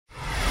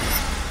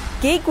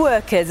Gig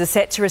workers are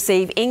set to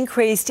receive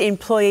increased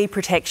employee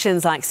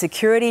protections like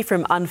security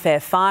from unfair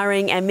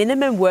firing and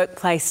minimum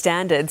workplace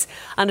standards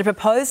under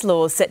proposed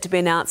laws set to be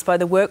announced by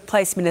the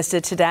Workplace Minister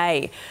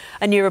today.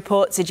 A new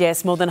report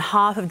suggests more than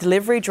half of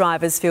delivery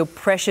drivers feel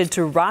pressured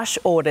to rush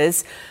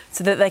orders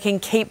so that they can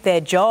keep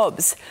their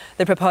jobs.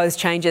 The proposed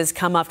changes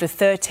come after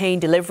 13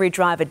 delivery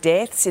driver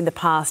deaths in the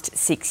past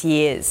 6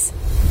 years.